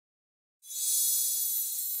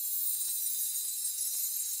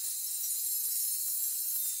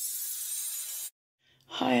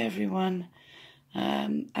Hi everyone.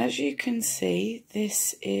 As you can see,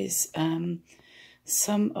 this is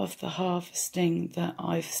some of the harvesting that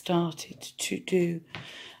I've started to do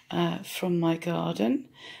from my garden.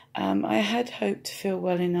 I had hoped to feel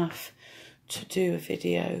well enough to do a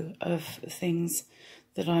video of things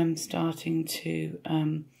that I'm starting to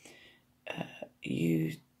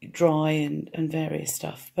use dry and various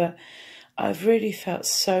stuff, but I've really felt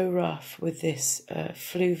so rough with this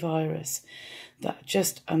flu virus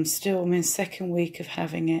that I'm still in second week of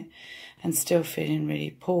having it and still feeling really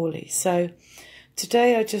poorly. So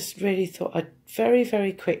today I just really thought I'd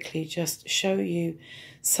very quickly just show you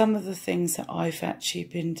some of the things that I've actually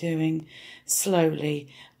been doing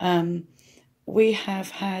slowly. We have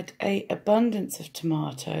had an abundance of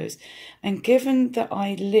tomatoes, and given that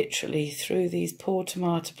I literally threw these poor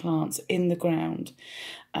tomato plants in the ground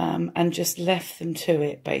and just left them to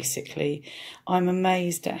it, basically, I'm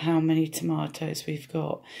amazed at how many tomatoes we've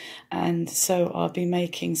got. And so I'll be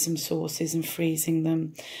making some sauces and freezing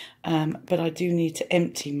them, but I do need to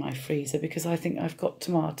empty my freezer because I think I've got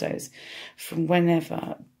tomatoes from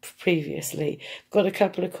whenever previously. Got a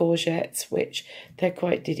couple of courgettes, which they're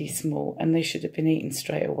quite diddy small and they should have been eaten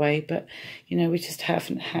straight away, but you know, we just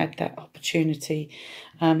haven't had that opportunity.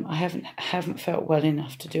 I haven't felt well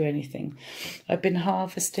enough to do anything. I've been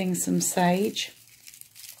harvesting some sage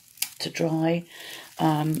to dry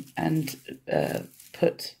and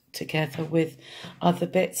put together with other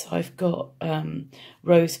bits. I've got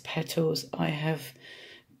rose petals. I have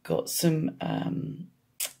got some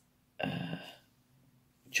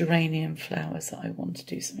geranium flowers that I want to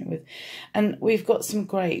do something with, and we've got some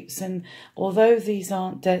grapes, and although these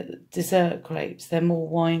aren't dessert grapes, they're more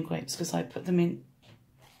wine grapes because I put them in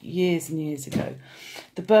years and years ago.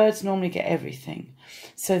 The birds normally get everything,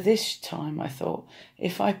 so this time I thought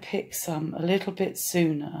if I pick some a little bit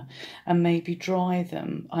sooner and maybe dry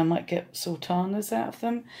them, I might get sultanas out of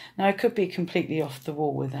them. Now I could be completely off the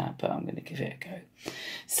wall with that, but I'm going to give it a go.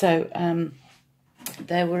 So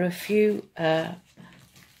there were a few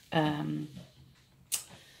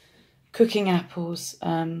cooking apples.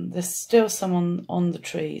 There's still some on the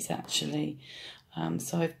trees actually,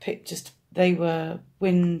 so I've picked they were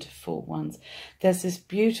windfall ones. There's this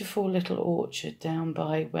beautiful little orchard down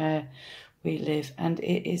by where we live, and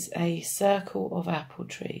it is a circle of apple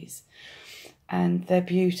trees, and they're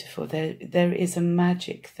beautiful. There is a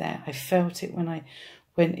magic there. I felt it when I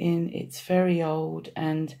went in. It's very old,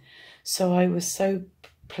 and so I was so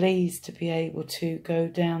pleased to be able to go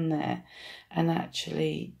down there and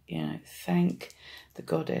actually, you know, thank the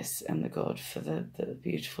goddess and the god for the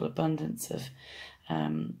beautiful abundance of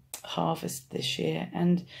harvest this year.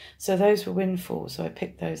 And so those were windfalls, so I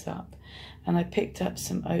picked those up, and I picked up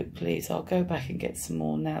some oak leaves. I'll go back and get some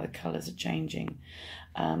more now the colours are changing,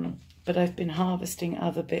 but I've been harvesting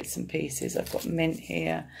other bits and pieces. I've got mint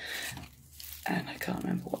here, and I can't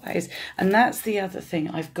remember what that is. And that's the other thing,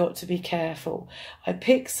 I've got to be careful. I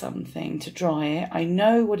pick something to dry it, I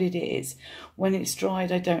know what it is. When it's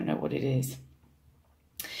dried, I don't know what it is.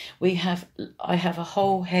 I have a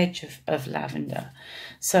whole hedge of lavender.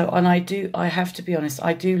 So, and I have to be honest,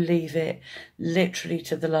 I do leave it literally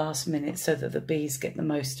to the last minute so that the bees get the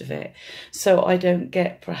most of it. So I don't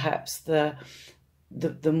get perhaps the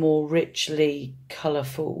more richly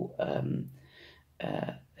colourful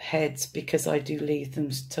heads, because I do leave them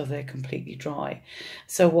till they're completely dry.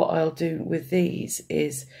 So what I'll do with these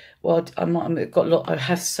is, well, I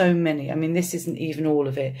have so many. I mean, this isn't even all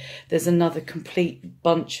of it. There's another complete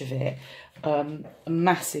bunch of it, a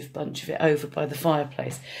massive bunch of it over by the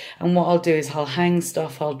fireplace. And what I'll do is I'll hang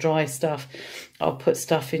stuff, I'll dry stuff, I'll put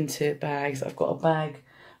stuff into bags. I've got a bag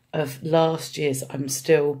of last year's I'm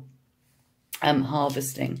still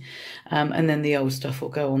harvesting, and then the old stuff will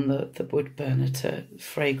go on the wood burner to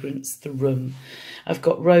fragrance the room. I've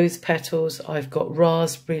got rose petals, I've got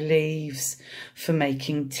raspberry leaves for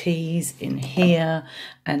making teas in here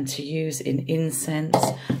and to use in incense.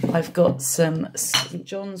 I've got some St.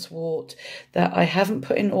 John's wort that I haven't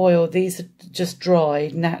put in oil. These are just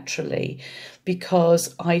dried naturally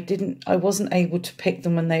because I wasn't able to pick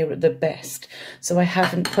them when they were at the best, so I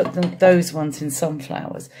haven't put those ones in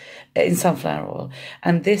sunflower oil.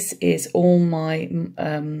 And this is all my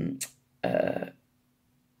oh,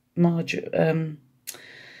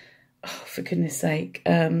 for goodness sake,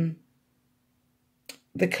 the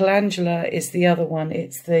calendula is the other one.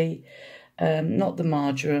 It's the not the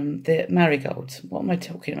marjoram, the marigold. What am I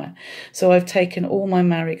talking about? So I've taken all my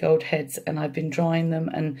marigold heads and I've been drying them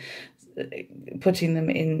and putting them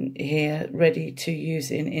in here ready to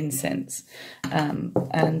use in incense.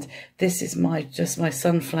 And this is just my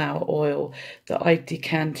sunflower oil that I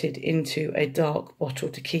decanted into a dark bottle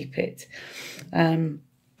to keep it.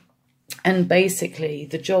 And basically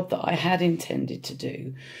the job that I had intended to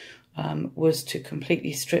do was to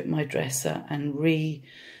completely strip my dresser and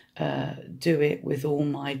do it with all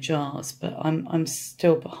my jars, but I'm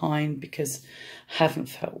still behind because I haven't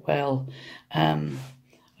felt well.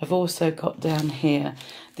 I've also got down here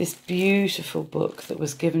this beautiful book that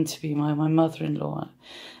was given to me by my mother-in-law,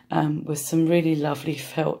 with some really lovely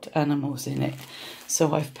felt animals in it.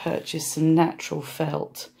 So I've purchased some natural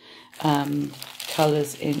felt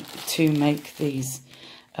colours to make these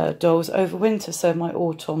dolls over winter. So my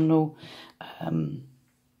autumnal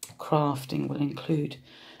crafting will include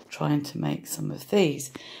trying to make some of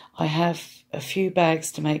these. I have a few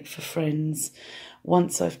bags to make for friends.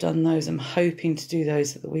 Once I've done those, I'm hoping to do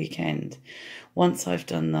those at the weekend. Once I've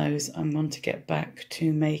done those, I'm going to get back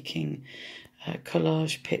to making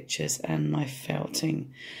collage pictures and my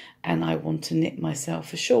felting. And I want to knit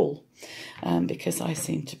myself a shawl because I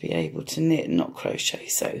seem to be able to knit, not crochet.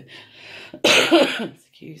 So,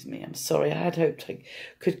 excuse me, I'm sorry. I had hoped I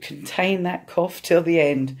could contain that cough till the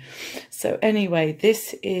end. So anyway,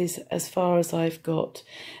 this is as far as I've got.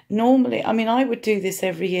 Normally, I mean, I would do this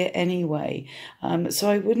every year anyway. So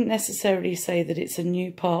I wouldn't necessarily say that it's a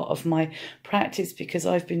new part of my practice because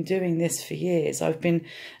I've been doing this for years. I've been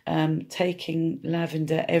taking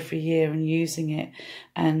lavender every year and using it.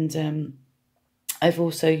 And I've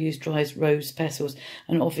also used dried rose petals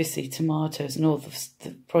and obviously tomatoes and all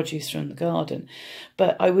the produce from the garden.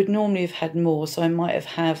 But I would normally have had more, so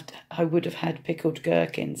I would have had pickled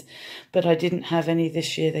gherkins, but I didn't have any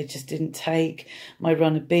this year. They just didn't take. My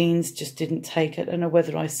runner beans just didn't take. I don't know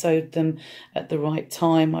whether I sowed them at the right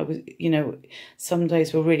time. I was, some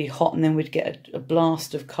days were really hot and then we'd get a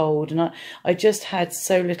blast of cold, and I just had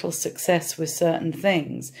so little success with certain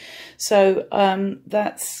things. So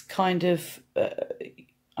that's kind of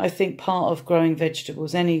I think part of growing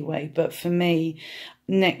vegetables anyway, but for me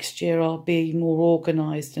next year I'll be more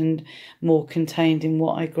organised and more contained in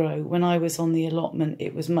what I grow. When I was on the allotment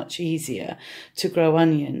it was much easier to grow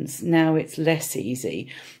onions. Now it's less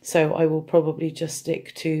easy, so I will probably just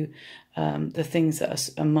stick to the things that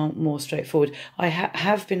are more straightforward. I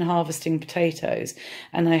have been harvesting potatoes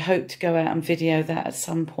and I hope to go out and video that at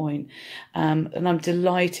some point. And I'm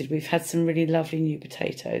delighted we've had some really lovely new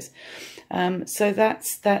potatoes. So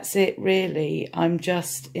that's it really. I'm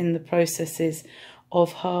just in the processes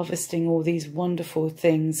of harvesting all these wonderful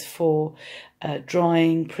things for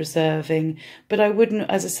drying, preserving. But I wouldn't,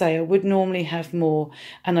 as I say, I would normally have more,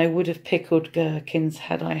 and I would have pickled gherkins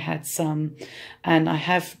had I had some. And I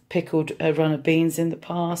have pickled runner beans in the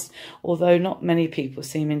past, although not many people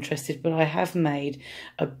seem interested, but I have made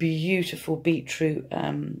a beautiful beetroot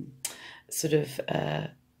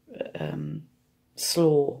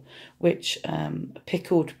slaw, which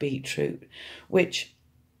pickled beetroot, which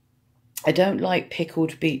I don't like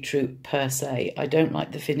pickled beetroot per se. I don't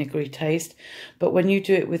like the vinegary taste, but when you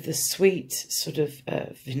do it with the sweet sort of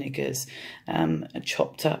vinegars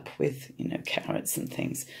chopped up with, carrots and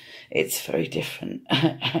things, it's very different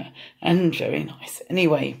and very nice.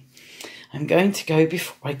 Anyway, I'm going to go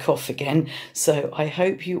before I cough again. So I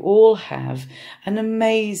hope you all have an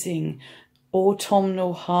amazing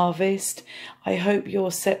autumnal harvest. I hope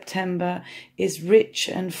your September is rich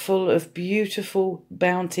and full of beautiful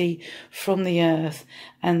bounty from the earth,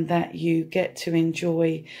 and that you get to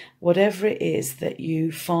enjoy whatever it is that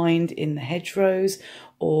you find in the hedgerows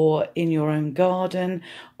or in your own garden,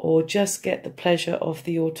 or just get the pleasure of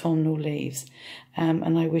the autumnal leaves.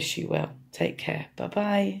 And I wish you well. Take care.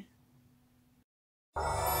 Bye-bye.